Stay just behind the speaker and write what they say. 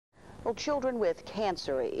Well, children with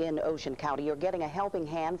cancer in Ocean County are getting a helping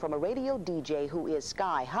hand from a radio DJ who is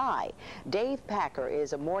sky high. Dave Packer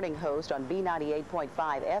is a morning host on B98.5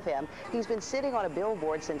 FM. He's been sitting on a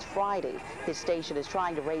billboard since Friday. His station is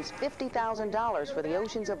trying to raise $50,000 for the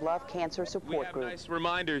Oceans of Love Cancer Support Group. We have nice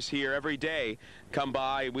reminders here every day come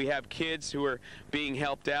by. We have kids who are being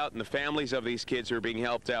helped out and the families of these kids who are being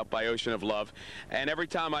helped out by Ocean of Love. And every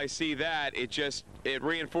time I see that, it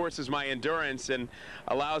reinforces my endurance and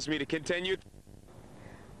allows me to continue.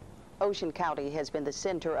 Ocean County has been the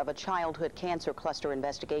center of a childhood cancer cluster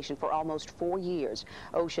investigation for almost 4 years.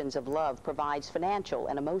 Oceans of Love provides financial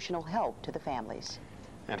and emotional help to the families.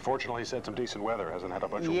 And fortunately, it's had some decent weather. Hasn't had a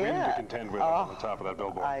bunch of wind to contend with on the top of that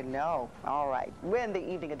billboard. I know. All right. When the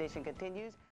evening edition continues.